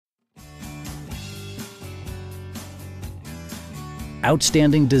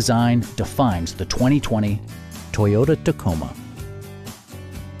Outstanding design defines the 2020 Toyota Tacoma.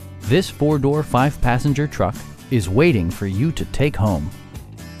 This four-door, five-passenger truck is waiting for you to take home.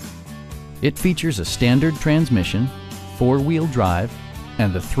 It features a standard transmission, four-wheel drive,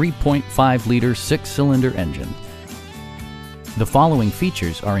 and the 3.5-liter six-cylinder engine. The following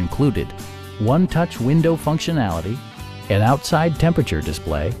features are included: one-touch window functionality, an outside temperature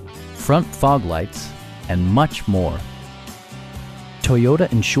display, front fog lights, and much more.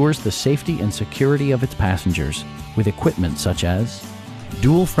 Toyota ensures the safety and security of its passengers with equipment such as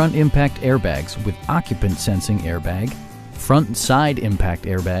dual front impact airbags with occupant sensing airbag, front and side impact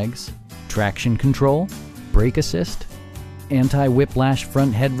airbags, traction control, brake assist, anti-whiplash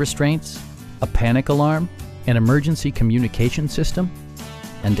front head restraints, a panic alarm, an emergency communication system,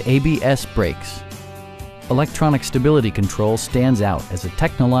 and ABS brakes. Electronic stability control stands out as a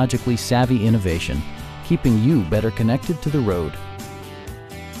technologically savvy innovation, keeping you better connected to the road.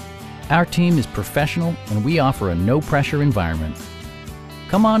 Our team is professional and we offer a no-pressure environment.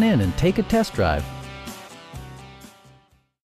 Come on in and take a test drive.